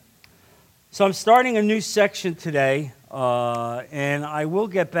So I'm starting a new section today, and I will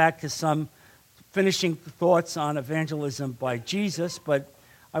get back to some finishing thoughts on evangelism by Jesus, but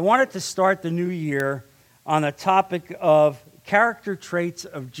I wanted to start the new year on a topic of character traits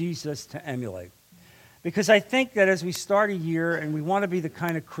of Jesus to emulate. Because I think that as we start a year and we want to be the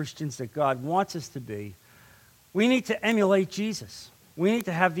kind of Christians that God wants us to be, we need to emulate Jesus. We need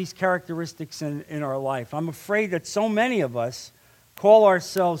to have these characteristics in our life. I'm afraid that so many of us call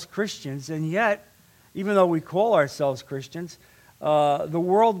ourselves Christians, and yet, even though we call ourselves Christians, the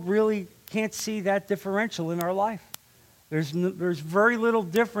world really can't see that differential in our life. There's very little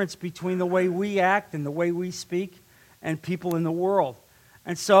difference between the way we act and the way we speak and people in the world.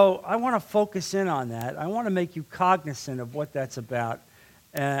 And so I want to focus in on that. I want to make you cognizant of what that's about.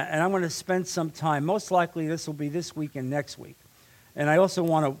 And I'm going to spend some time. Most likely this will be this week and next week. And I also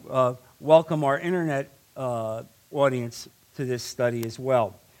want to welcome our internet audience to this study as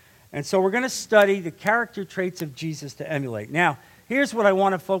well. And so we're going to study the character traits of Jesus to emulate. Now, here's what I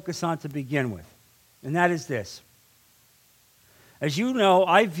want to focus on to begin with, and that is this. As you know,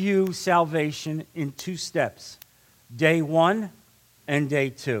 I view salvation in two steps, day one and day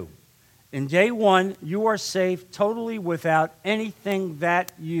two. In day one, you are saved totally without anything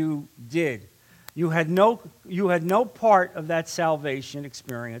that you did. You had no part of that salvation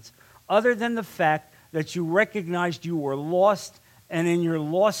experience other than the fact that you recognized you were lost, and in your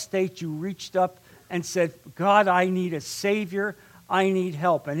lost state you reached up and said, God, I need a Savior, I need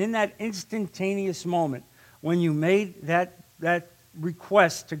help. And in that instantaneous moment, when you made that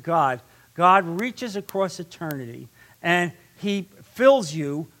request to God, God reaches across eternity, and He fills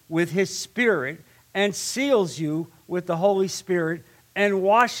you with His Spirit and seals you with the Holy Spirit and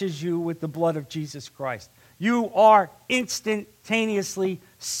washes you with the blood of Jesus Christ. You are instantaneously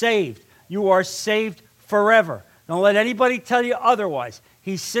saved. You are saved forever. Don't let anybody tell you otherwise.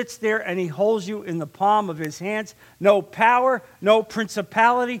 He sits there and He holds you in the palm of His hands. No power, no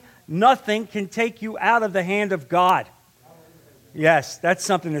principality, nothing can take you out of the hand of God. Yes, that's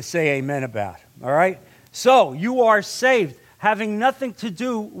something to say amen about. All right? So, you are saved, having nothing to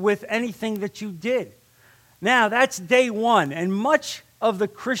do with anything that you did. Now, that's day one, and much of the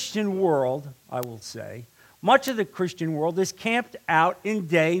Christian world, I will say, much of the Christian world is camped out in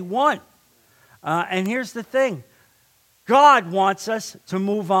day one. And here's the thing. God wants us to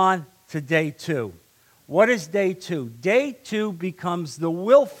move on to day two. What is day two? Day two becomes the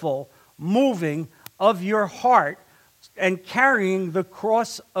willful moving of your heart and carrying the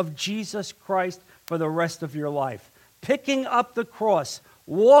cross of Jesus Christ for the rest of your life. Picking up the cross,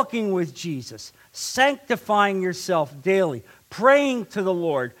 walking with Jesus, sanctifying yourself daily, praying to the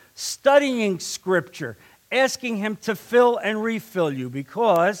Lord, studying Scripture, asking Him to fill and refill you,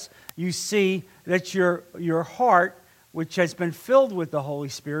 because you see that your heart, which has been filled with the Holy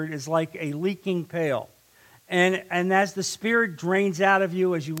Spirit, is like a leaking pail. And as the Spirit drains out of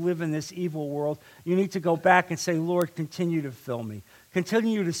you as you live in this evil world, you need to go back and say, Lord, continue to fill me.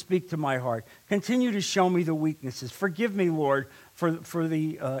 Continue to speak to my heart. Continue to show me the weaknesses. Forgive me, Lord, for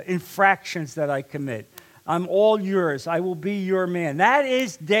the infractions that I commit. I'm all yours. I will be your man. That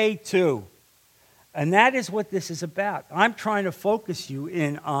is day two. And that is what this is about. I'm trying to focus you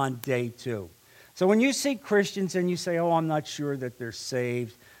in on day two. So when you see Christians and you say, oh, I'm not sure that they're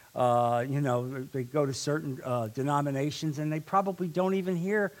saved, they go to certain denominations and they probably don't even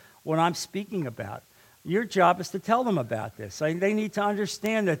hear what I'm speaking about. Your job is to tell them about this. They need to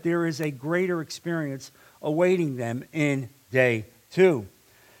understand that there is a greater experience awaiting them in day two.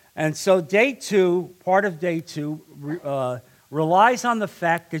 And so day two, part of day two, relies on the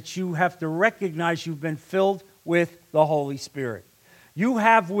fact that you have to recognize you've been filled with the Holy Spirit. You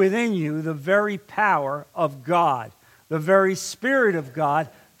have within you the very power of God, the very Spirit of God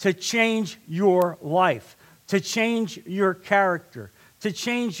to change your life, to change your character, to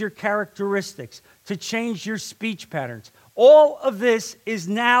change your characteristics, to change your speech patterns. All of this is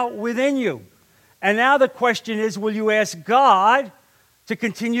now within you. And now the question is, will you ask God to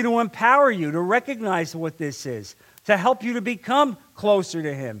continue to empower you to recognize what this is, to help you to become closer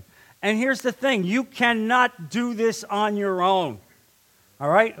to Him? And here's the thing, you cannot do this on your own. All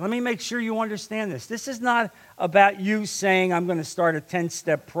right? Let me make sure you understand this. This is not about you saying, I'm going to start a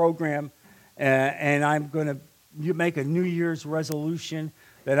 10-step program and I'm going to make a New Year's resolution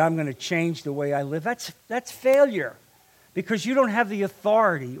that I'm going to change the way I live. That's failure, because you don't have the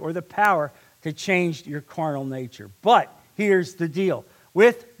authority or the power to change your carnal nature. But here's the deal.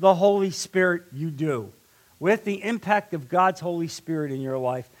 With the Holy Spirit, you do. With the impact of God's Holy Spirit in your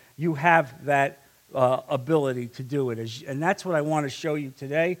life, you have that ability to do it. And that's what I want to show you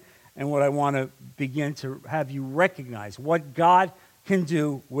today, and what I want to begin to have you recognize, what God can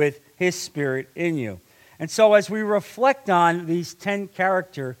do with his Spirit in you. And so as we reflect on these 10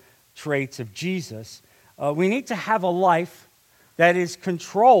 character traits of Jesus, we need to have a life that is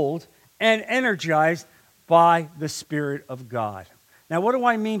controlled and energized by the Spirit of God. Now, what do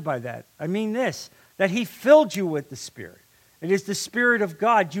I mean by that? I mean this, that he filled you with the Spirit. It is the Spirit of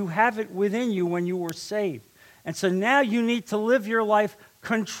God. You have it within you when you were saved. And so now you need to live your life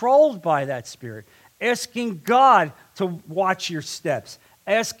controlled by that Spirit, asking God to watch your steps,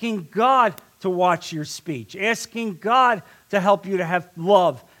 asking God to watch your speech, asking God to help you to have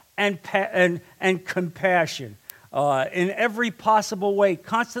love and compassion in every possible way,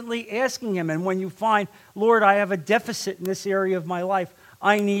 constantly asking him. And when you find, Lord, I have a deficit in this area of my life,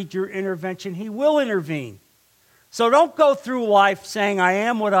 I need your intervention, he will intervene. So don't go through life saying, I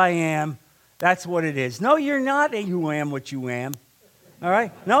am what I am. That's what it is. No, you're not you am what you am. All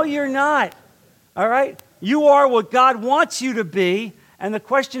right? No, you're not. All right? You are what God wants you to be. And the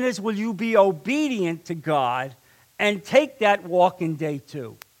question is, will you be obedient to God and take that walk in day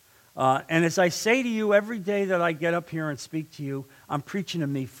 2? And as I say to you every day that I get up here and speak to you, I'm preaching to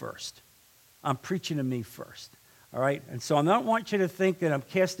me first. I'm preaching to me first. All right? And so I don't want you to think that I'm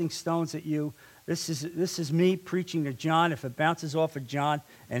casting stones at you. This is me preaching to John. If it bounces off of John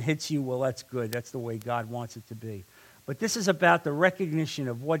and hits you, well, that's good. That's the way God wants it to be. But this is about the recognition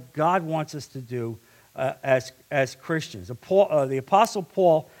of what God wants us to do as Christians. The Apostle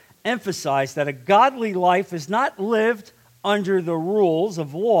Paul emphasized that a godly life is not lived under the rules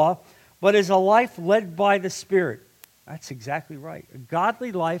of law, but is a life led by the Spirit. That's exactly right. A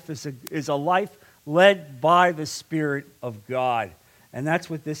godly life is a life led by the Spirit of God. And that's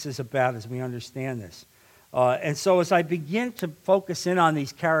what this is about as we understand this. And so as I begin to focus in on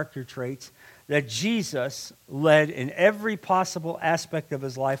these character traits that Jesus led in every possible aspect of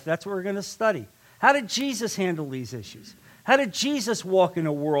his life, that's what we're going to study. How did Jesus handle these issues? How did Jesus walk in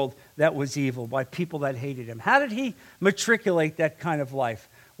a world that was evil by people that hated him? How did he matriculate that kind of life?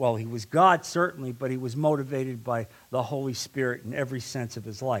 Well, he was God, certainly, but he was motivated by the Holy Spirit in every sense of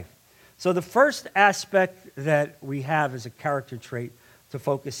his life. So the first aspect that we have as a character trait to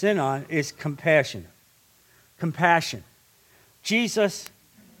focus in on is compassion. Compassion. Jesus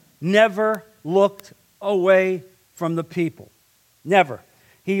never looked away from the people. Never.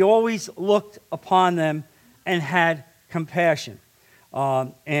 He always looked upon them and had compassion.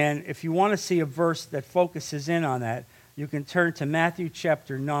 And if you want to see a verse that focuses in on that, you can turn to Matthew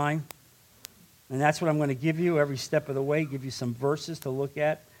chapter 9. And that's what I'm going to give you every step of the way, give you some verses to look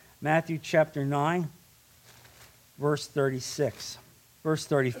at. Matthew chapter 9, verse 36. Verse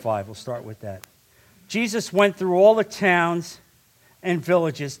 35, we'll start with that. Jesus went through all the towns and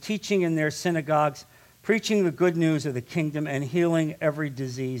villages, teaching in their synagogues, preaching the good news of the kingdom, and healing every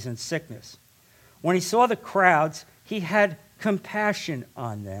disease and sickness. When he saw the crowds, he had compassion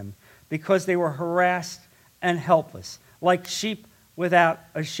on them because they were harassed and helpless, like sheep without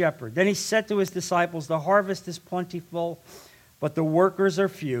a shepherd. Then he said to his disciples, the harvest is plentiful, but the workers are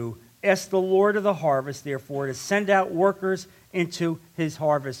few. Ask the Lord of the harvest, therefore, to send out workers into his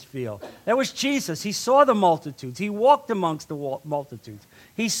harvest field. That was Jesus. He saw the multitudes. He walked amongst the multitudes.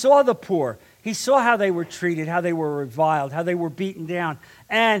 He saw the poor. He saw how they were treated, how they were reviled, how they were beaten down.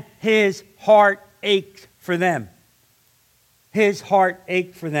 And his heart ached for them. His heart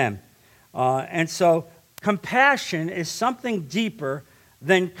ached for them. And so compassion is something deeper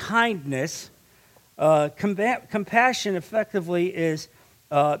than kindness. Compassion effectively is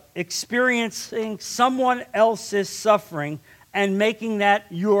experiencing someone else's suffering and making that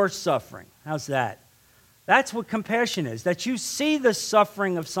your suffering. How's that? That's what compassion is, that you see the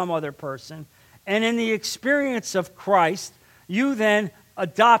suffering of some other person, and in the experience of Christ, you then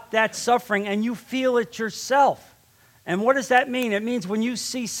adopt that suffering and you feel it yourself. And what does that mean? It means when you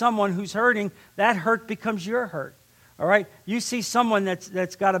see someone who's hurting, that hurt becomes your hurt. All right? You see someone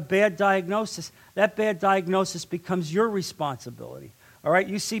that's got a bad diagnosis, that bad diagnosis becomes your responsibility. All right?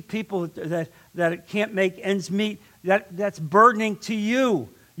 You see people that can't make ends meet, that's burdening to you.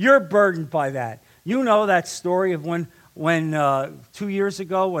 You're burdened by that. You know that story of when 2 years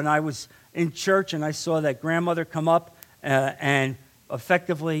ago when I was in church and I saw that grandmother come up and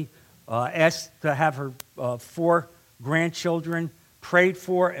effectively asked to have her 4 grandchildren prayed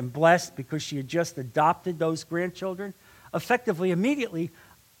for and blessed because she had just adopted those grandchildren. Effectively, immediately,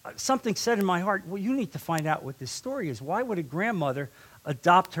 something said in my heart, well, you need to find out what this story is. Why would a grandmother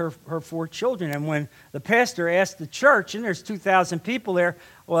adopt her 4 children? And when the pastor asked the church, and there's 2,000 people there,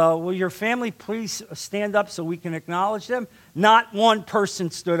 well, will your family please stand up so we can acknowledge them? Not one person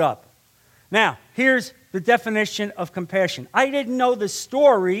stood up. Now, here's the definition of compassion. I didn't know the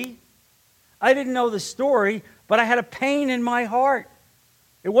story, but I had a pain in my heart.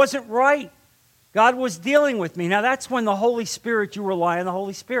 It wasn't right. God was dealing with me. Now, that's when the Holy Spirit, you rely on the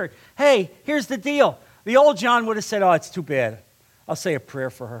Holy Spirit. Hey, here's the deal. The old John would have said, oh, it's too bad. I'll say a prayer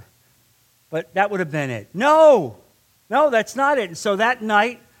for her. But that would have been it. No, that's not it. And so that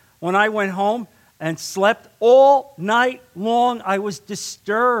night, when I went home and slept all night long, I was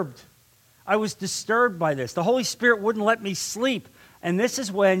disturbed. I was disturbed by this. The Holy Spirit wouldn't let me sleep. And this is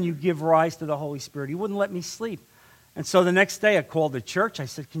when you give rise to the Holy Spirit. He wouldn't let me sleep. And so the next day I called the church. I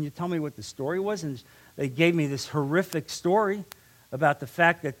said, can you tell me what the story was? And they gave me this horrific story about the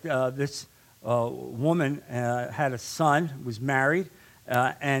fact that this woman had a son, was married,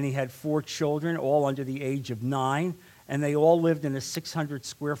 and he had 4 children, all under the age of 9. And they all lived in a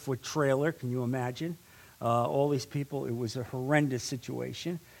 600-square-foot trailer. Can you imagine? All these people, it was a horrendous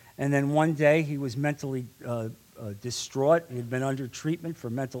situation. And then one day he was mentally distraught. He had been under treatment for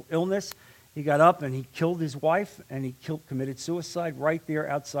mental illness. He got up and he killed his wife, and he committed suicide right there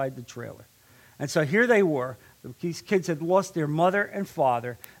outside the trailer. And so here they were. These kids had lost their mother and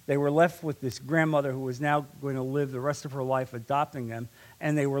father. They were left with this grandmother who was now going to live the rest of her life adopting them,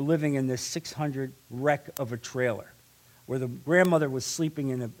 and they were living in this 600 wreck of a trailer where the grandmother was sleeping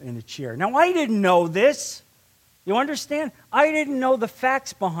in a chair. Now, I didn't know this. You understand? I didn't know the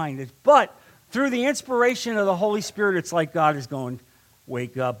facts behind it. But through the inspiration of the Holy Spirit, it's like God is going,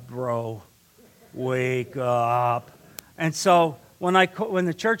 wake up, bro. Wake up. And so when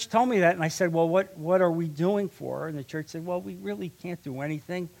the church told me that, and I said, well, what are we doing for her? And the church said, well, we really can't do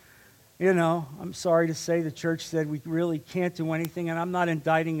anything. You know, I'm sorry to say the church said we really can't do anything, and I'm not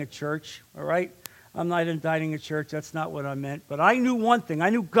indicting a church, all right? I'm not indicting a church. That's not what I meant. But I knew one thing. I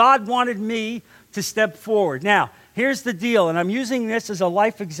knew God wanted me to step forward. Now, here's the deal, and I'm using this as a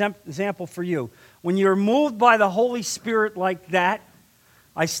life example for you. When you're moved by the Holy Spirit like that,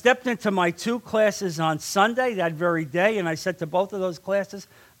 I stepped into my 2 classes on Sunday, that very day, and I said to both of those classes,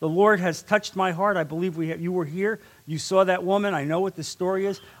 the Lord has touched my heart. I believe you were here. You saw that woman. I know what the story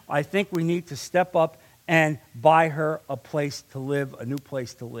is. I think we need to step up and buy her a place to live, a new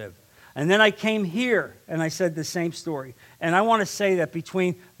place to live. And then I came here, and I said the same story. And I want to say that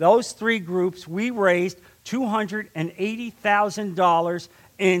between those 3 groups, we raised $280,000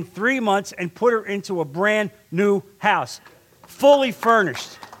 in 3 months and put her into a brand new house. Fully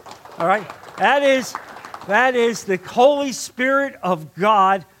furnished. All right? That is the Holy Spirit of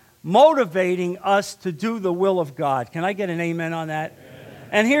God motivating us to do the will of God. Can I get an amen on that? Amen.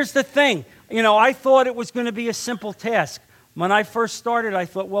 And here's the thing. You know, I thought it was going to be a simple task. When I first started, I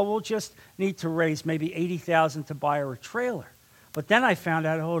thought, well, we'll just need to raise maybe $80,000 to buy her a trailer. But then I found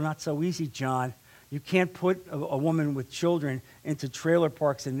out, oh, not so easy, John. You can't put a woman with children into trailer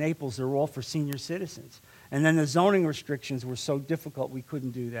parks in Naples. They're all for senior citizens. And then the zoning restrictions were so difficult, we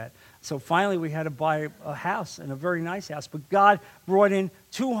couldn't do that. So finally, we had to buy a house, and a very nice house. But God brought in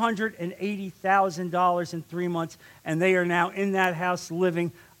 $280,000 in 3 months, and they are now in that house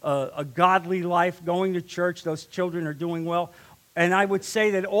living a godly life, going to church. Those children are doing well. And I would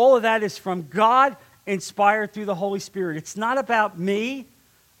say that all of that is from God, inspired through the Holy Spirit. It's not about me,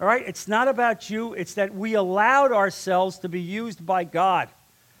 all right? It's not about you. It's that we allowed ourselves to be used by God.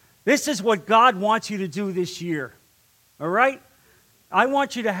 This is what God wants you to do this year, all right? I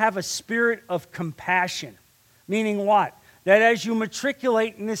want you to have a spirit of compassion, meaning what? That as you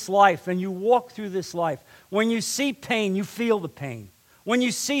matriculate in this life and you walk through this life, when you see pain, you feel the pain. When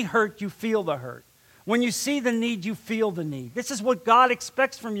you see hurt, you feel the hurt. When you see the need, you feel the need. This is what God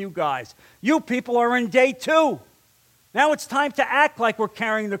expects from you guys. You people are in day 2. Now it's time to act like we're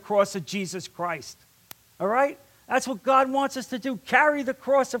carrying the cross of Jesus Christ, all right? That's what God wants us to do. Carry the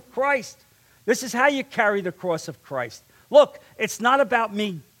cross of Christ. This is how you carry the cross of Christ. Look, it's not about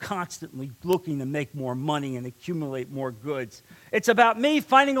me constantly looking to make more money and accumulate more goods. It's about me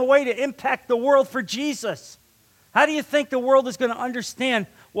finding a way to impact the world for Jesus. How do you think the world is going to understand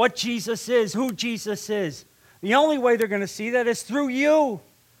what Jesus is, who Jesus is? The only way they're going to see that is through you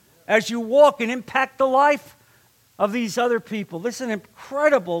as you walk and impact the life of these other people. This is an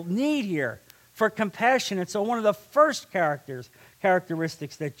incredible need here for compassion. And so one of the first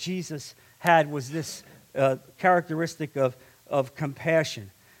characteristics that Jesus had was this characteristic of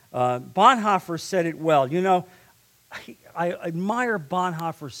compassion. Bonhoeffer said it well. You know, I admire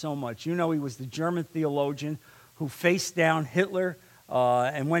Bonhoeffer so much. You know, he was the German theologian who faced down Hitler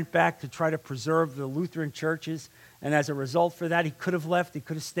and went back to try to preserve the Lutheran churches. And as a result for that, he could have left. He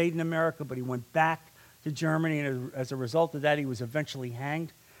could have stayed in America, but he went back to Germany. And as a result of that, he was eventually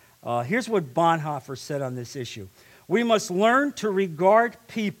hanged. Here's what Bonhoeffer said on this issue. We must learn to regard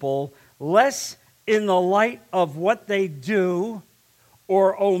people less in the light of what they do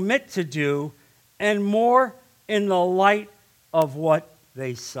or omit to do, and more in the light of what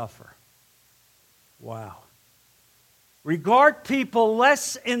they suffer. Wow. Regard people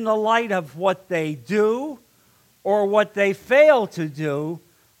less in the light of what they do or what they fail to do,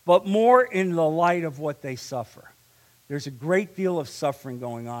 but more in the light of what they suffer. There's a great deal of suffering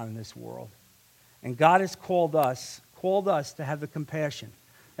going on in this world. And God has called us to have the compassion.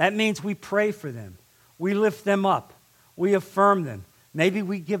 That means we pray for them. We lift them up. We affirm them. Maybe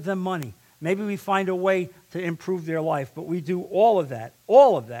we give them money. Maybe we find a way to improve their life. But we do all of that,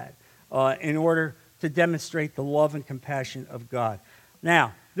 in order to demonstrate the love and compassion of God.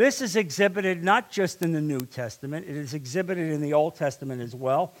 Now, this is exhibited not just in the New Testament. It is exhibited in the Old Testament as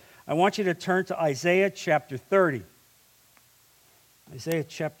well. I want you to turn to Isaiah chapter 30. Isaiah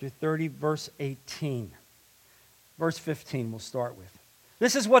chapter 30, verse 18. Verse 15 we'll start with.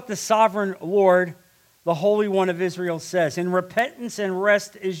 This is what the sovereign Lord, the Holy One of Israel, says. In repentance and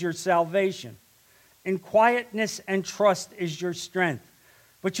rest is your salvation. In quietness and trust is your strength.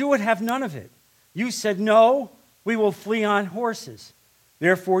 But you would have none of it. You said, no, we will flee on horses.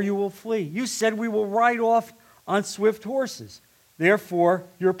 Therefore you will flee. You said, we will ride off on swift horses. Therefore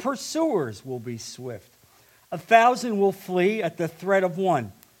your pursuers will be swift. 1,000 will flee at the threat of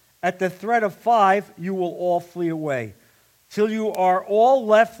one. At the threat of 5, you will all flee away, till you are all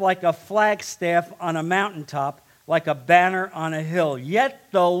left like a flagstaff on a mountaintop, like a banner on a hill. Yet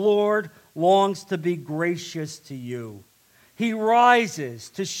the Lord longs to be gracious to you. He rises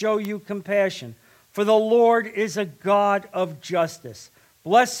to show you compassion, for the Lord is a God of justice.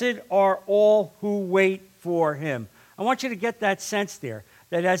 Blessed are all who wait for him. I want you to get that sense there,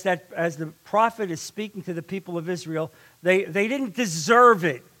 that as the prophet is speaking to the people of Israel, they didn't deserve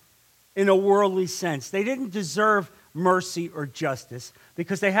it in a worldly sense. They didn't deserve mercy or justice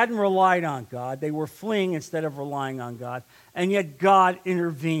because they hadn't relied on God. They were fleeing instead of relying on God. And yet God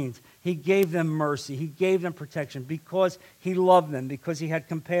intervened. He gave them mercy. He gave them protection because he loved them, because he had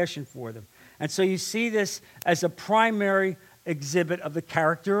compassion for them. And so you see this as a primary exhibit of the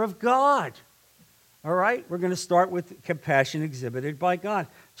character of God. All right? We're going to start with compassion exhibited by God.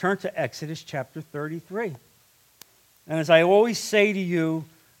 Turn to Exodus chapter 33. And as I always say to you,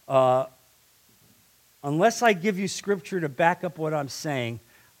 unless I give you scripture to back up what I'm saying,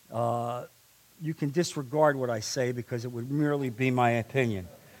 you can disregard what I say because it would merely be my opinion.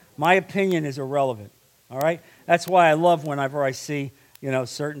 My opinion is irrelevant, all right? That's why I love whenever I see,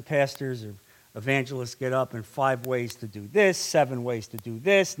 certain pastors or evangelists get up and 5 ways to do this, 7 ways to do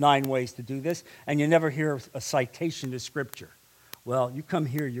this, 9 ways to do this, and you never hear a citation to scripture. Well, you come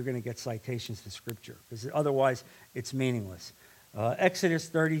here, you're going to get citations to scripture because otherwise it's meaningless. Exodus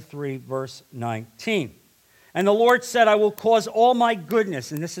 33, verse 19. And the Lord said, I will cause all my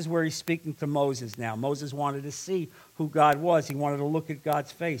goodness, and this is where he's speaking to Moses now. Moses wanted to see who God was. He wanted to look at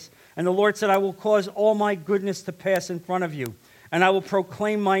God's face. And the Lord said, I will cause all my goodness to pass in front of you, and I will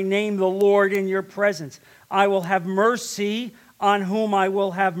proclaim my name, the Lord, in your presence. I will have mercy on whom I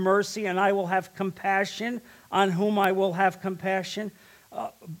will have mercy, and I will have compassion on whom I will have compassion.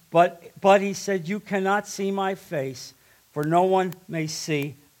 But he said, you cannot see my face, for no one may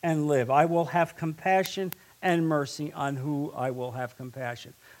see and live. I will have compassion and mercy on who I will have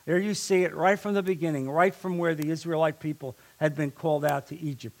compassion. There you see it right from the beginning, right from where the Israelite people had been called out to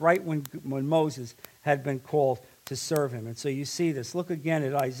Egypt, right when Moses had been called to serve him. And so you see this. Look again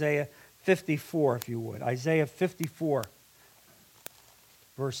at Isaiah 54, if you would. Isaiah 54,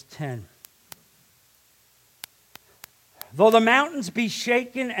 verse 10. Though the mountains be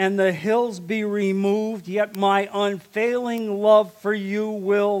shaken and the hills be removed, yet my unfailing love for you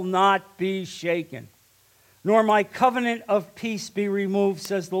will not be shaken, nor my covenant of peace be removed,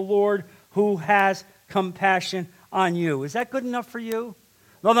 says the Lord, who has compassion on you. Is that good enough for you?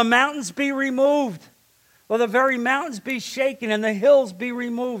 Though the mountains be removed, though the very mountains be shaken and the hills be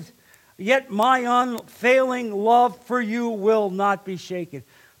removed, yet my unfailing love for you will not be shaken.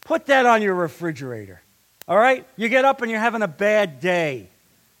 Put that on your refrigerator. All right? You get up and you're having a bad day.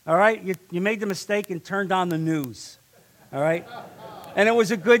 All right? You made the mistake and turned on the news. All right? And it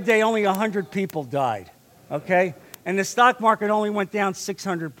was a good day. Only 100 people died. Okay? And the stock market only went down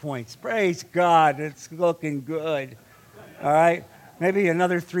 600 points. Praise God. It's looking good. All right? Maybe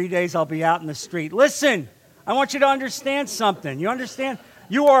another 3 days I'll be out in the street. Listen, I want you to understand something. You understand?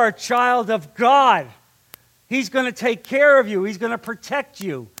 You are a child of God. He's going to take care of you. He's going to protect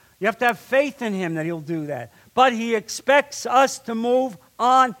you. You have to have faith in him that he'll do that. But he expects us to move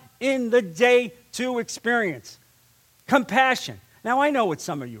on in the day to experience compassion. Now, I know what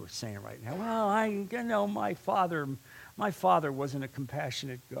some of you are saying right now. Well, my father wasn't a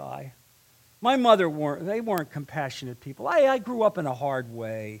compassionate guy. My mother weren't compassionate people. I grew up in a hard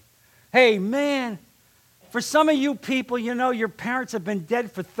way. Hey, man, For some of you people, your parents have been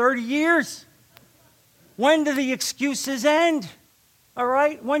dead for 30 years. When do the excuses end? All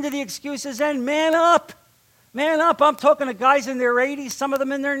right? When do the excuses end? Man up. Man up. I'm talking to guys in their 80s, some of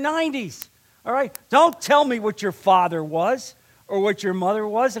them in their 90s. All right? Don't tell me what your father was or what your mother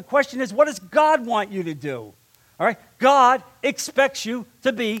was. The question is, what does God want you to do? All right? God expects you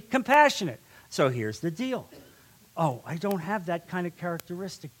to be compassionate. So here's the deal. Oh, I don't have that kind of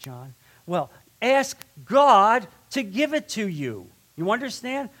characteristic, John. Well, ask God to give it to you. You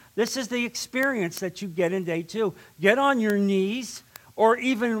understand? This is the experience that you get in day 2. Get on your knees, or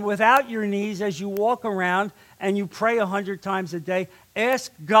even without your knees, as you walk around and you pray 100 times a day.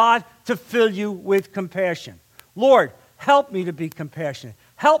 Ask God to fill you with compassion. Lord, help me to be compassionate.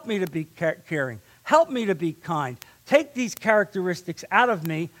 Help me to be caring. Help me to be kind. Take these characteristics out of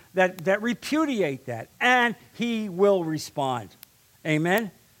me that repudiate that, and he will respond.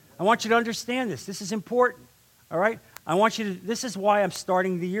 Amen? I want you to understand this. This is important, all right? This is why I'm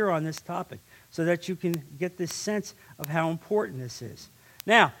starting the year on this topic, so that you can get this sense of how important this is.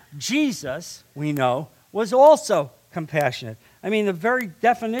 Now, Jesus, we know, was also compassionate. I mean, the very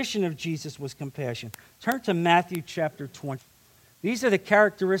definition of Jesus was compassion. Turn to Matthew chapter 20. These are the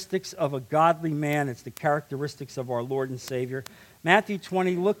characteristics of a godly man. It's the characteristics of our Lord and Savior. Matthew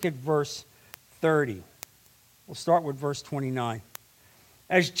 20, look at verse 30. We'll start with verse 29.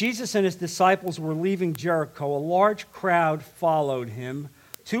 As Jesus and his disciples were leaving Jericho, a large crowd followed him.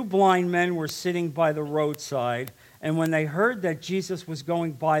 2 blind men were sitting by the roadside, and when they heard that Jesus was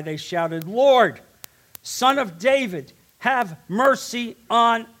going by, they shouted, "Lord, Son of David, have mercy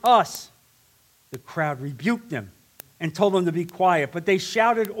on us." The crowd rebuked them and told them to be quiet, but they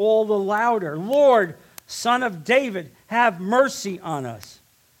shouted all the louder, "Lord, Son of David, have mercy on us."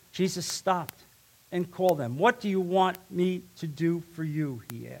 Jesus stopped and called them. "What do you want me to do for you?"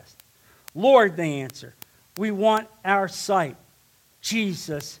 he asked. "Lord," they answered, "we want our sight."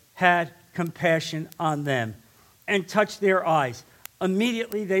 Jesus had compassion on them and touched their eyes.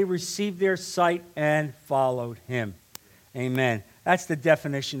 Immediately they received their sight and followed him. Amen. That's the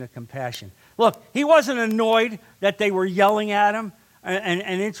definition of compassion. Look, he wasn't annoyed that they were yelling at him and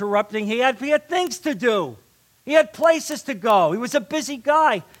interrupting. He had things to do. He had places to go. He was a busy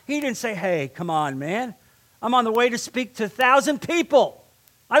guy. He didn't say, "Hey, come on, man. I'm on the way to speak to 1,000 people.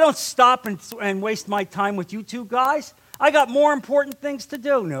 I don't stop and waste my time with you two guys. I got more important things to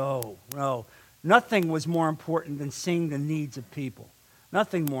do." No. Nothing was more important than seeing the needs of people.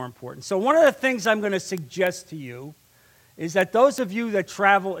 Nothing more important. So one of the things I'm going to suggest to you is that those of you that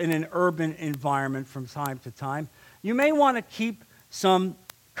travel in an urban environment from time to time, you may want to keep some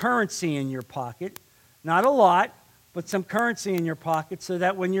currency in your pocket. Not a lot, but some currency in your pocket, so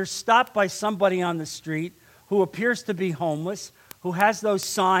that when you're stopped by somebody on the street who appears to be homeless, who has those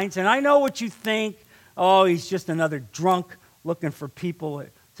signs, and I know what you think, "Oh, he's just another drunk looking for people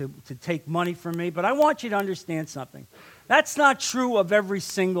to take money from me," but I want you to understand something. That's not true of every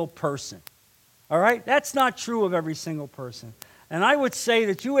single person. All right? That's not true of every single person. And I would say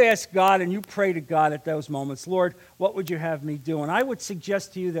that you ask God and you pray to God at those moments, "Lord, what would you have me do?" And I would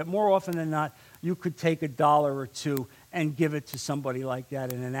suggest to you that more often than not, you could take $1 or $2 and give it to somebody like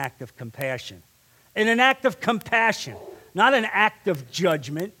that in an act of compassion. In an act of compassion, not an act of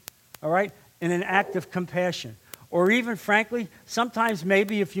judgment, all right? In an act of compassion. Or even, frankly, sometimes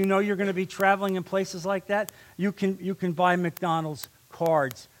maybe if you know you're going to be traveling in places like that, you can buy McDonald's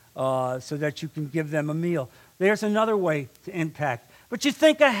cards so that you can give them a meal. There's another way to impact. But you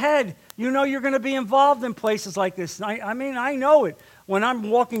think ahead. You know you're going to be involved in places like this. I mean, I know it. When I'm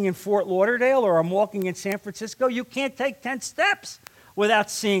walking in Fort Lauderdale or I'm walking in San Francisco, you can't take 10 steps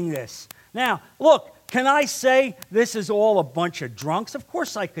without seeing this. Now, look, can I say this is all a bunch of drunks? Of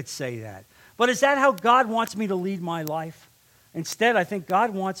course I could say that. But is that how God wants me to lead my life? Instead, I think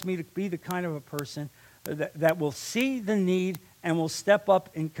God wants me to be the kind of a person that will see the need and will step up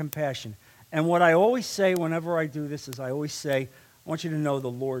in compassion. And what I always say whenever I do this is I always say, "I want you to know the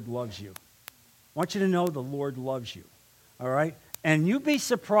Lord loves you. I want you to know the Lord loves you." All right? And you'd be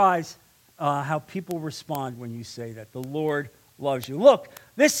surprised how people respond when you say that. The Lord loves you. Look,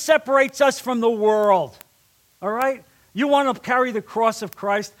 this separates us from the world. All right? You want to carry the cross of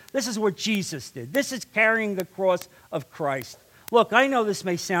Christ? This is what Jesus did. This is carrying the cross of Christ. Look, I know this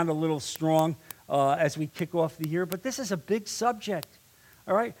may sound a little strong as we kick off the year, but this is a big subject.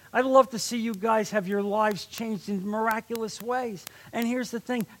 All right? I'd love to see you guys have your lives changed in miraculous ways. And here's the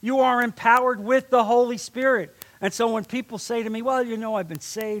thing. You are empowered with the Holy Spirit. And so when people say to me, "Well, you know, I've been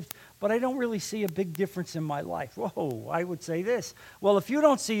saved, but I don't really see a big difference in my life." Whoa, I would say this. Well, if you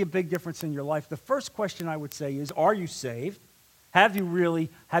don't see a big difference in your life, the first question I would say is, are you saved? Have you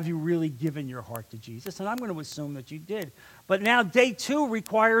really given your heart to Jesus? And I'm going to assume that you did. But now day 2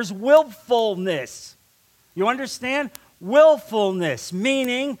 requires willfulness. You understand? Willfulness,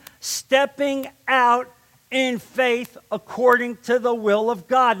 meaning stepping out in faith according to the will of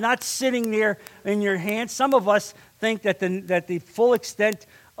God, not sitting there in your hands. Some of us think that the full extent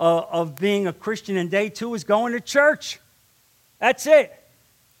of being a Christian in day 2 is going to church. That's it.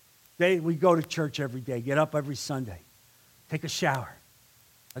 We go to church every day, get up every Sunday, take a shower.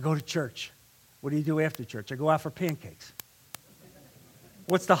 I go to church. What do you do after church? I go out for pancakes.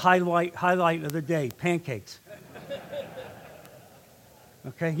 What's the highlight of the day? Pancakes.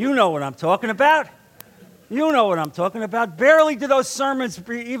 Okay, you know what I'm talking about. You know what I'm talking about. Barely do those sermons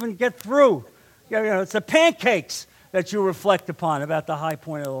even get through. It's the pancakes that you reflect upon about the high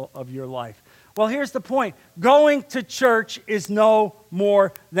point of your life. Well, here's the point. Going to church is no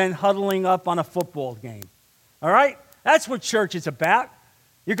more than huddling up on a football game. All right? That's what church is about.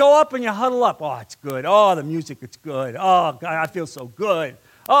 You go up and you huddle up. Oh, it's good. Oh, the music, it's good. Oh, God, I feel so good.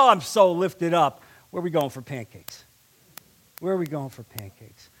 Oh, I'm so lifted up. Where are we going for pancakes? Where are we going for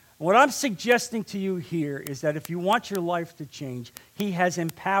pancakes? What I'm suggesting to you here is that if you want your life to change, he has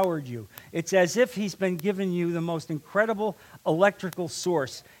empowered you. It's as if he's been giving you the most incredible electrical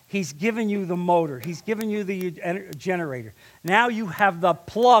source. He's given you the motor. He's given you the generator. Now you have the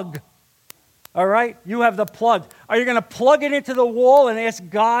plug. All right? You have the plug. Are you going to plug it into the wall and ask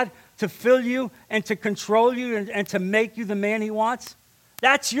God to fill you and to control you and to make you the man he wants?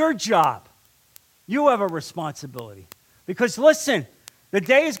 That's your job. You have a responsibility. Because listen, the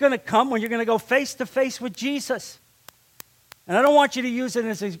day is going to come when you're going to go face to face with Jesus. And I don't want you to use it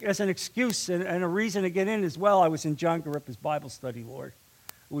as an excuse and a reason to get in as well. I was in John Garippa's Bible study, Lord.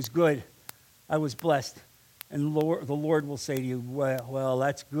 It was good. I was blessed. And the Lord will say to you, well,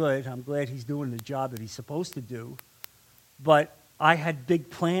 that's good. I'm glad he's doing the job that he's supposed to do. But I had big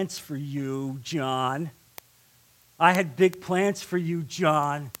plans for you, John. I had big plans for you,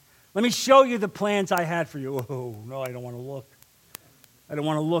 John. Let me show you the plans I had for you. Oh, no, I don't want to look. I don't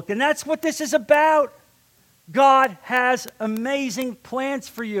want to look. And that's what this is about. God has amazing plans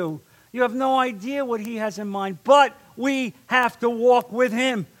for you. You have no idea what he has in mind, but we have to walk with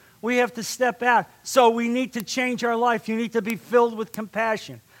him. We have to step out. So we need to change our life. You need to be filled with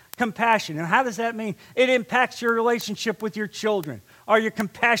compassion. Compassion. And how does that mean? It impacts your relationship with your children. Are you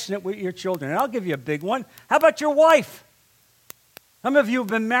compassionate with your children? And I'll give you a big one. How about your wife? Some of you have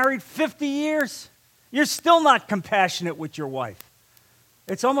been married 50 years. You're still not compassionate with your wife.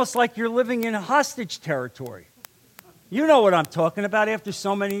 It's almost like you're living in hostage territory. You know what I'm talking about after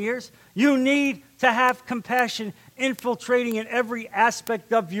so many years. You need to have compassion infiltrating in every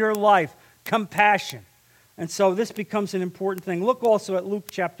aspect of your life. Compassion. And so this becomes an important thing. Look also at Luke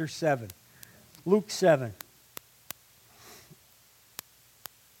chapter 7. Luke 7.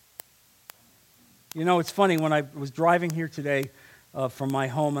 You know, it's funny, when I was driving here today from my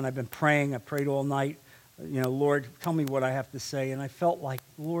home, and I've been praying, I prayed all night, Lord, tell me what I have to say. And I felt like,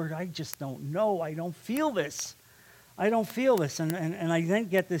 Lord, I just don't know. I don't feel this. I don't feel this. And I then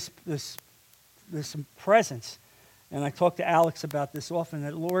get this presence. And I talk to Alex about this often,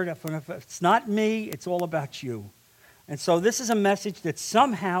 that, Lord, if it's not me, it's all about you. And so this is a message that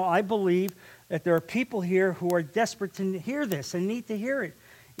somehow I believe that there are people here who are desperate to hear this and need to hear it,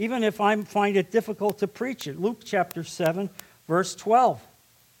 even if I find it difficult to preach it. Luke chapter 7, verse 12.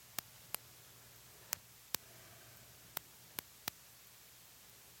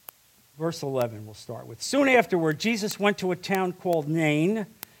 Verse 11 we'll start with. Soon afterward, Jesus went to a town called Nain,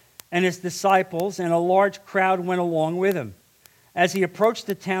 and his disciples and a large crowd went along with him. As he approached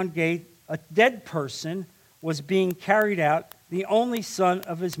the town gate, a dead person was being carried out, the only son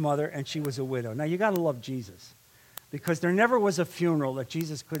of his mother, and she was a widow. Now, you got to love Jesus, because there never was a funeral that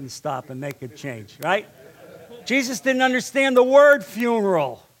Jesus couldn't stop and make it change, right? Jesus didn't understand the word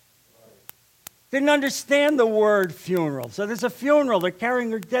funeral. Didn't understand the word funeral. So there's a funeral. They're carrying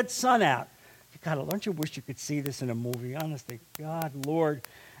their dead son out. God, don't you wish you could see this in a movie? Honestly, God, Lord.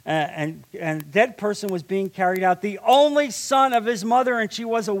 And dead person was being carried out, the only son of his mother, and she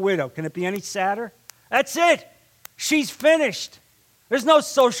was a widow. Can it be any sadder? That's it. She's finished. There's no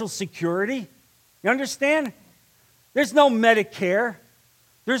Social Security. You understand? There's no Medicare.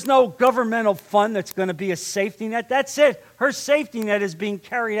 There's no governmental fund that's going to be a safety net. That's it. Her safety net is being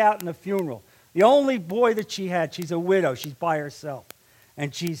carried out in the funeral. The only boy that she had, she's a widow. She's by herself.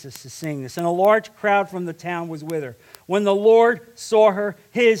 And Jesus is seeing this. And a large crowd from the town was with her. When the Lord saw her,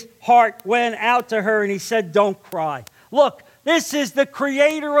 his heart went out to her, and he said, don't cry. Look, this is the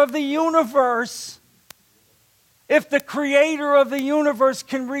creator of the universe. If the creator of the universe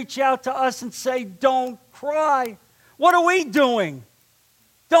can reach out to us and say, don't cry, What are we doing?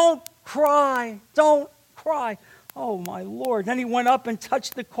 Don't cry. Don't cry. Oh, my Lord. Then he went up and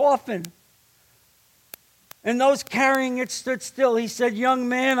touched the coffin. And those carrying it stood still. He said, young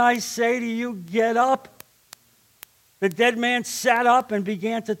man, I say to you, get up. The dead man sat up and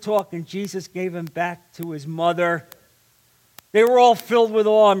began to talk, and Jesus gave him back to his mother. They were all filled with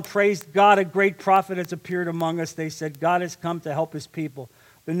awe and praised God. A great prophet has appeared among us. They said, God has come to help his people.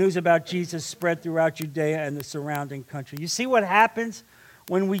 The news about Jesus spread throughout Judea and the surrounding country. You see what happens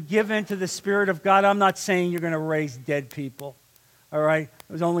when we give in to the Spirit of God? I'm not saying you're going to raise dead people, all right?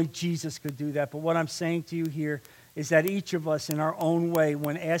 It was only Jesus could do that. But what I'm saying to you here is that each of us in our own way,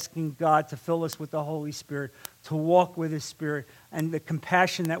 when asking God to fill us with the Holy Spirit, to walk with his Spirit, and the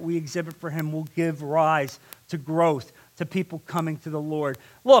compassion that we exhibit for him will give rise to growth, to people coming to the Lord.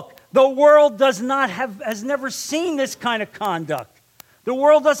 Look, the world has never seen this kind of conduct. The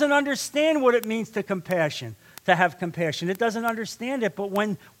world doesn't understand what it means to have compassion. It doesn't understand it. But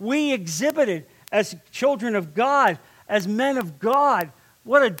when we exhibit it as children of God, as men of God,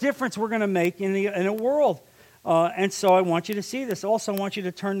 what a difference we're going to make in a world. And so I want you to see this. Also, I want you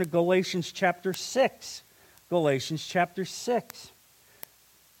to turn to Galatians chapter 6. Galatians chapter 6.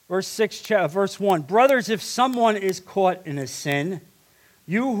 Verse 1. Brothers, if someone is caught in a sin,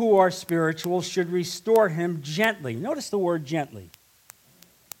 you who are spiritual should restore him gently. Notice the word gently.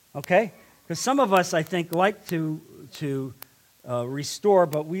 Okay? Because some of us, I think, like to restore,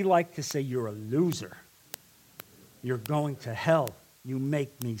 but we like to say, you're a loser. You're going to hell. You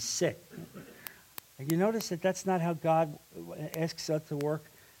make me sick. And you notice that that's not how God asks us to work?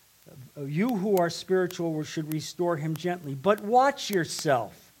 You who are spiritual should restore him gently. But watch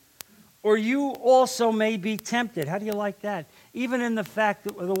yourself, or you also may be tempted. How do you like that? Even in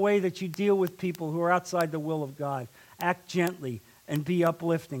the way that you deal with people who are outside the will of God, act gently and be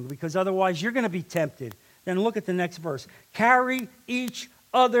uplifting, because otherwise you're going to be tempted. Then look at the next verse. Carry each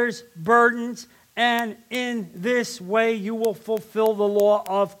other's burdens, and in this way you will fulfill the law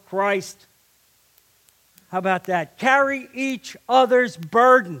of Christ. How about that? Carry each other's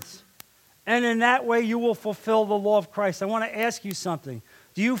burdens, and in that way you will fulfill the law of Christ. I want to ask you something.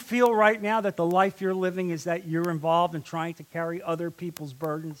 Do you feel right now that the life you're living is that you're involved in trying to carry other people's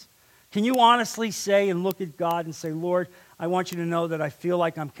burdens? Can you honestly say and look at God and say, Lord, I want you to know that I feel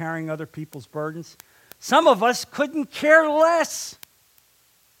like I'm carrying other people's burdens? Some of us couldn't care less.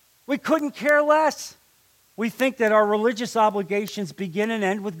 We couldn't care less. We think that our religious obligations begin and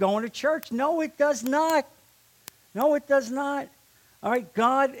end with going to church. No, it does not. No, it does not. All right,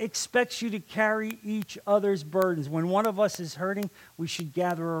 God expects you to carry each other's burdens. When one of us is hurting, we should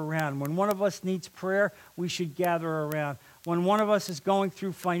gather around. When one of us needs prayer, we should gather around. When one of us is going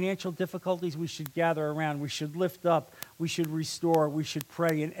through financial difficulties, we should gather around. We should lift up. We should restore. We should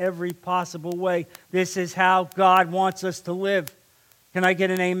pray in every possible way. This is how God wants us to live. Can I get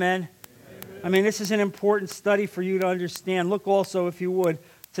an amen? Amen. I mean, this is an important study for you to understand. Look also, if you would,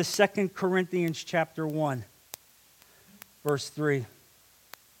 to 2 Corinthians chapter 1. Verse 3.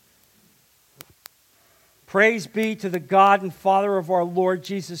 Praise be to the God and Father of our Lord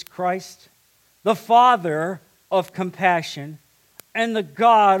Jesus Christ, the Father of compassion and the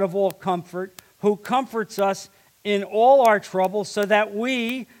God of all comfort, who comforts us in all our trouble, so that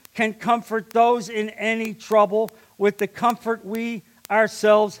we can comfort those in any trouble with the comfort we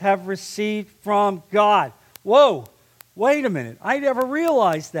ourselves have received from God. Whoa, wait a minute. I never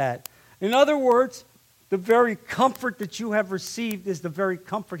realized that. In other words, the very comfort that you have received is the very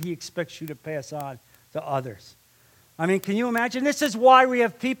comfort he expects you to pass on to others. I mean, can you imagine? This is why we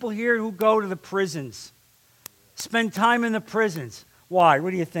have people here who go to the prisons, spend time in the prisons. Why?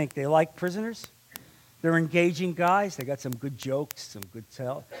 What do you think? They like prisoners? They're engaging guys. They got some good jokes, some good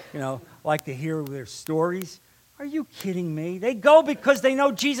like to hear their stories. Are you kidding me? They go because they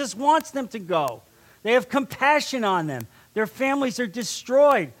know Jesus wants them to go. They have compassion on them. Their families are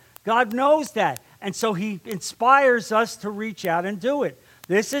destroyed. God knows that. And so he inspires us to reach out and do it.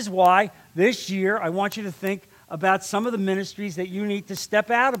 This is why this year I want you to think about some of the ministries that you need to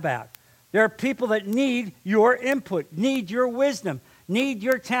step out about. There are people that need your input, need your wisdom, need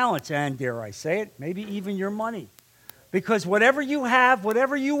your talents, and dare I say it, maybe even your money. Because whatever you have,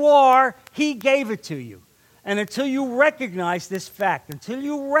 whatever you are, he gave it to you. And until you recognize this fact, until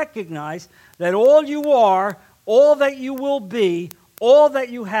you recognize that all you are, all that you will be, all that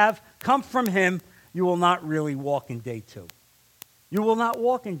you have come from him, you will not really walk in day two. You will not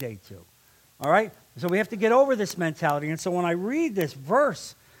walk in day two. All right? So we have to get over this mentality. And so when I read this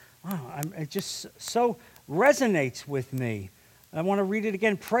verse, it just so resonates with me. I want to read it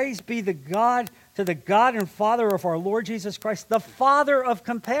again. Praise be to the God and Father of our Lord Jesus Christ, the Father of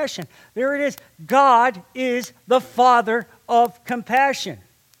compassion. There it is. God is the Father of compassion.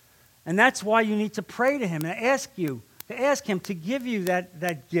 And that's why you need to pray to him and ask him to give you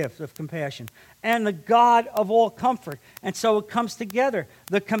that gift of compassion. And the God of all comfort. And so it comes together.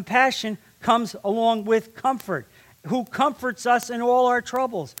 The compassion comes along with comfort, who comforts us in all our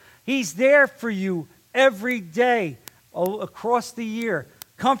troubles. He's there for you every day across the year,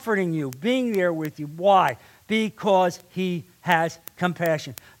 comforting you, being there with you. Why? Because he has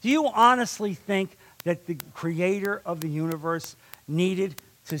compassion. Do you honestly think that the creator of the universe needed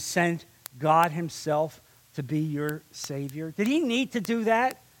to send God himself to be your Savior? Did he need to do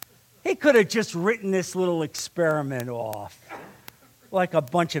that? He could have just written this little experiment off like a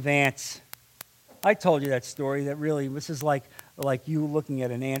bunch of ants. I told you that story, that really, this is like you looking at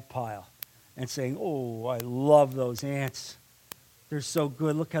an ant pile and saying, oh, I love those ants. They're so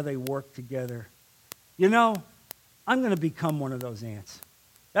good. Look how they work together. You know, I'm going to become one of those ants.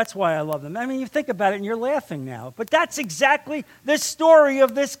 That's why I love them. I mean, you think about it and you're laughing now. But that's exactly the story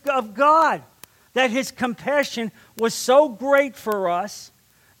of God. That his compassion was so great for us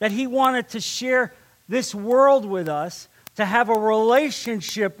that he wanted to share this world with us, to have a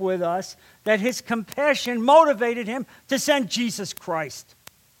relationship with us, that his compassion motivated him to send Jesus Christ.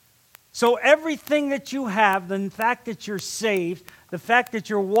 So everything that you have, the fact that you're saved, the fact that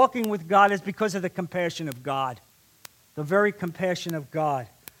you're walking with God is because of the compassion of God. The very compassion of God.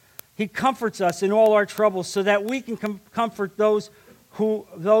 He comforts us in all our troubles so that we can comfort those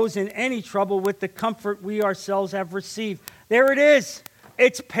in any trouble with the comfort we ourselves have received. There it is.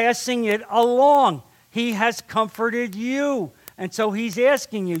 It's passing it along. He has comforted you. And so he's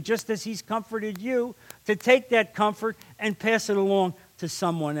asking you, just as he's comforted you, to take that comfort and pass it along to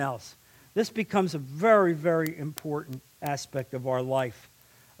someone else. This becomes a very, very important aspect of our life.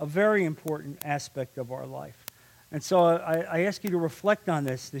 A very important aspect of our life. And so I ask you to reflect on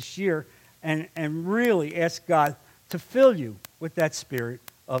this year and really ask God to fill you with that spirit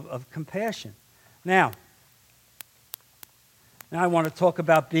of compassion. Now I want to talk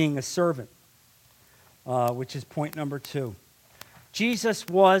about being a servant, which is point number 2. Jesus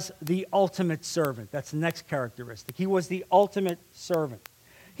was the ultimate servant. That's the next characteristic. He was the ultimate servant.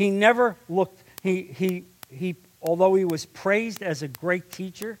 He never looked, although he was praised as a great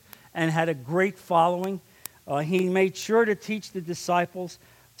teacher and had a great following, he made sure to teach the disciples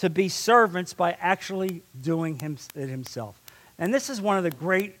to be servants by actually doing it himself. And this is one of the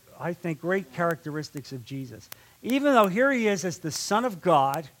great characteristics of Jesus. Even though here he is as the Son of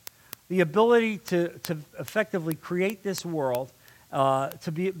God, the ability to effectively create this world,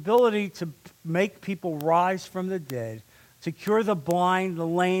 the ability to make people rise from the dead, to cure the blind, the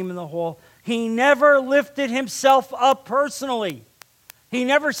lame, and the whole, he never lifted himself up personally. He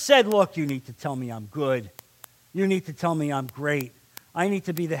never said, look, you need to tell me I'm good. You need to tell me I'm great. I need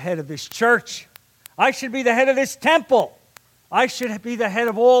to be the head of this church. I should be the head of this temple. I should be the head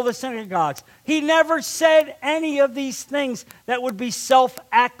of all the synagogues. He never said any of these things that would be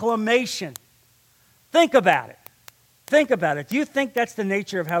self-acclamation. Think about it. Think about it. Do you think that's the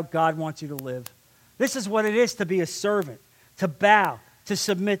nature of how God wants you to live? This is what it is to be a servant, to bow, to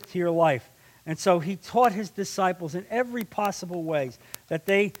submit to your life. And so he taught his disciples in every possible way that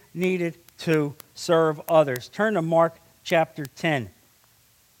they needed to serve others. Turn to Mark chapter 10,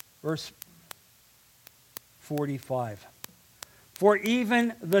 verse 45. For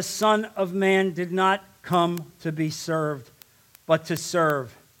even the Son of Man did not come to be served, but to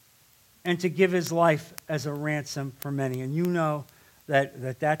serve, and to give his life as a ransom for many. And you know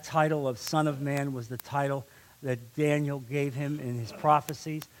that title of Son of Man was the title that Daniel gave him in his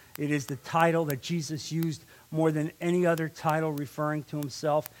prophecies. It is the title that Jesus used more than any other title referring to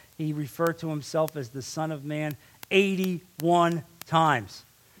himself. He referred to himself as the Son of Man 81 times.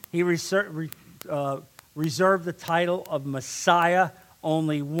 He reserved the title of Messiah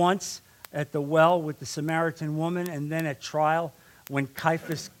only once at the well with the Samaritan woman, and then at trial when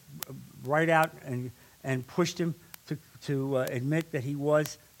Caiaphas right out and pushed him to admit that he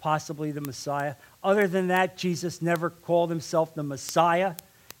was possibly the Messiah. Other than that, Jesus never called himself the Messiah.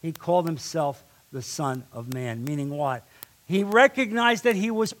 He called himself the Son of Man, meaning what? He recognized that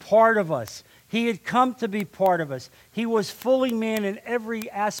he was part of us. He had come to be part of us. He was fully man in every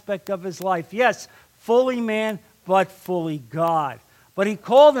aspect of his life. Yes, fully man, but fully God. But he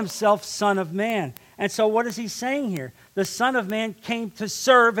called himself Son of Man. And so what is he saying here? The Son of Man came to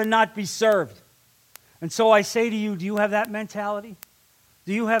serve and not be served. And so I say to you, do you have that mentality?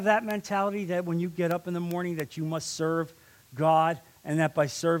 Do you have that mentality that when you get up in the morning that you must serve God, and that by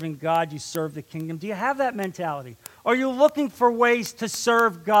serving God you serve the kingdom? Do you have that mentality? Are you looking for ways to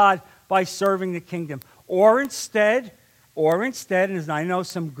serve God by serving the kingdom? Or instead, and I know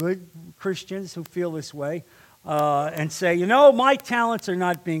some good Christians who feel this way, and say, my talents are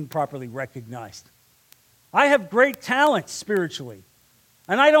not being properly recognized. I have great talents spiritually,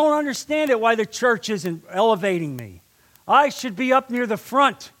 and I don't understand it why the church isn't elevating me. I should be up near the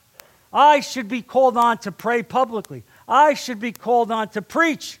front. I should be called on to pray publicly. I should be called on to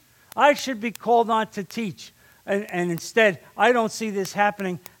preach. I should be called on to teach. And instead, I don't see this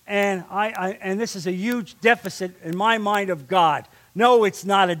happening, and and this is a huge deficit in my mind of God. No, it's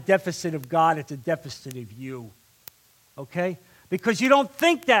not a deficit of God, it's a deficit of you. Okay? Because you don't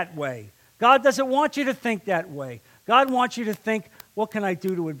think that way. God doesn't want you to think that way. God wants you to think, what can I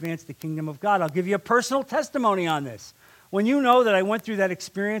do to advance the kingdom of God? I'll give you a personal testimony on this. When you know that I went through that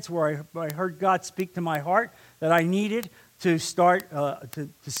experience where I heard God speak to my heart, that I needed to start to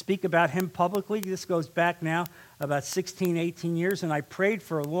speak about him publicly. This goes back now about 16, 18 years, and I prayed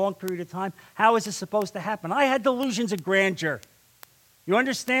for a long period of time. How is this supposed to happen? I had delusions of grandeur. You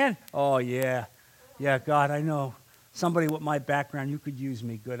understand? Oh, yeah. Yeah, God, I know. Somebody with my background, you could use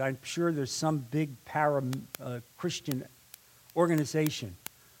me good. I'm sure there's some big Christian organization,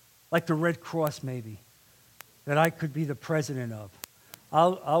 like the Red Cross maybe, that I could be the president of.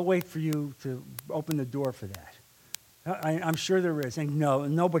 I'll wait for you to open the door for that. I'm sure there is. And no,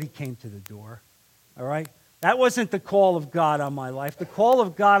 nobody came to the door. All right? That wasn't the call of God on my life. The call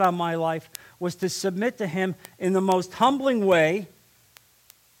of God on my life was to submit to him in the most humbling way,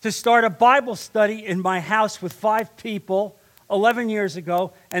 to start a Bible study in my house with 5 people 11 years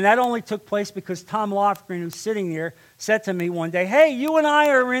ago. And that only took place because Tom Lofgren, who's sitting here, said to me one day, hey, you and I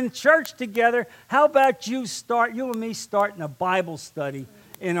are in church together. How about you and me starting a Bible study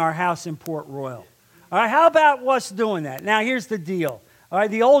in our house in Port Royal? All right, how about us doing that? Now, here's the deal. All right,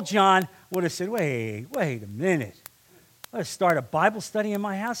 the old John would have said, wait a minute. Let's start a Bible study in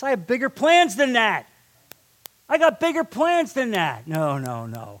my house? I have bigger plans than that. I got bigger plans than that.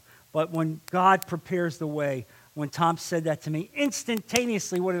 No. But when God prepares the way, when Tom said that to me,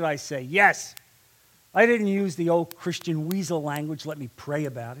 instantaneously, what did I say? Yes. I didn't use the old Christian weasel language, let me pray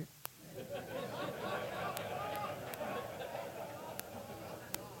about it.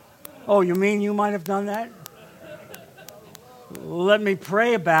 Oh, you mean you might have done that? Let me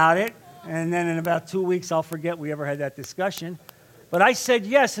pray about it, and then in about 2 weeks I'll forget we ever had that discussion. But I said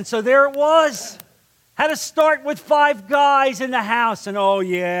yes, and so there it was. Had to start with 5 guys in the house, and oh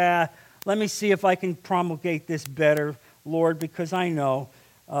yeah, let me see if I can promulgate this better, Lord, because I know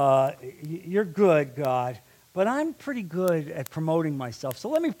you're good, God, but I'm pretty good at promoting myself. So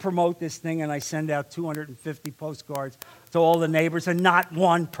let me promote this thing, and I send out 250 postcards to all the neighbors, and not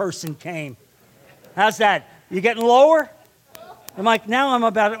one person came. How's that? You getting lower? I'm like, now I'm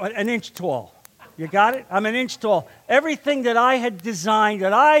about an inch tall. You got it? I'm an inch tall. Everything that I had designed,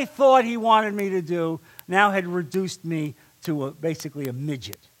 that I thought he wanted me to do, now had reduced me to basically a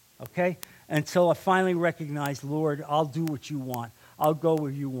midget, okay? Until I finally recognized, Lord, I'll do what you want. I'll go where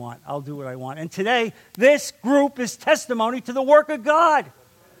you want. I'll do what I want. And today, this group is testimony to the work of God.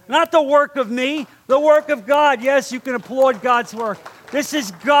 Not the work of me, the work of God. Yes, you can applaud God's work. This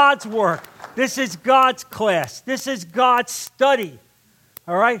is God's work. This is God's class. This is God's study.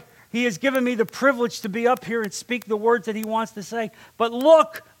 All right? He has given me the privilege to be up here and speak the words that he wants to say. But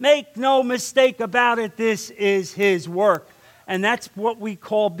look, make no mistake about it, this is his work. And that's what we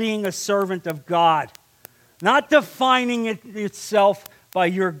call being a servant of God. Not defining itself by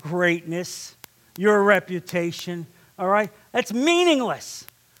your greatness, your reputation. All right? That's meaningless.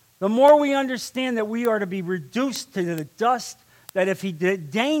 The more we understand that we are to be reduced to the dust, that if he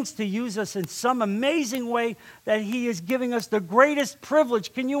deigns to use us in some amazing way, that he is giving us the greatest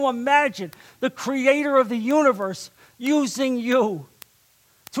privilege. Can you imagine the creator of the universe using you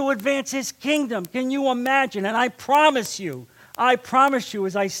to advance his kingdom? Can you imagine? And I promise you,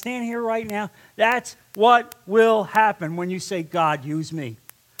 as I stand here right now, that's what will happen when you say, God, use me.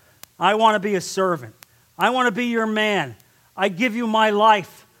 I want to be a servant. I want to be your man. I give you my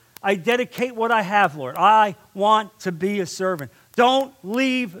life. I dedicate what I have, Lord. I want to be a servant. Don't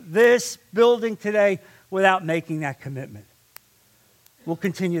leave this building today without making that commitment. We'll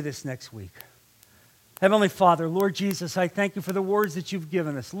continue this next week. Heavenly Father, Lord Jesus, I thank you for the words that you've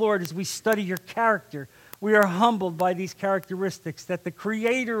given us. Lord, as we study your character, we are humbled by these characteristics, that the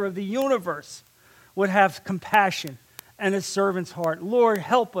creator of the universe would have compassion and a servant's heart. Lord,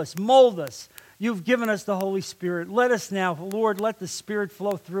 help us, mold us. You've given us the Holy Spirit. Let us now, Lord, let the Spirit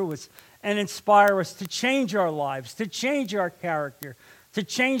flow through us and inspire us to change our lives, to change our character, to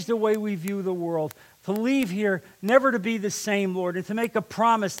change the way we view the world, to leave here never to be the same, Lord, and to make a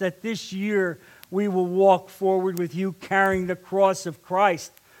promise that this year we will walk forward with you carrying the cross of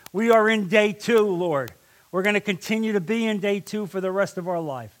Christ. We are in day 2, Lord. We're going to continue to be in day 2 for the rest of our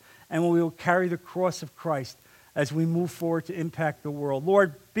life. And we will carry the cross of Christ as we move forward to impact the world.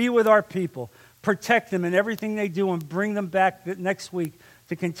 Lord, be with our people. Protect them in everything they do and bring them back next week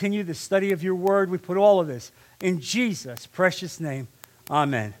to continue the study of your word. We put all of this in Jesus' precious name.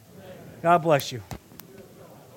 Amen. God bless you.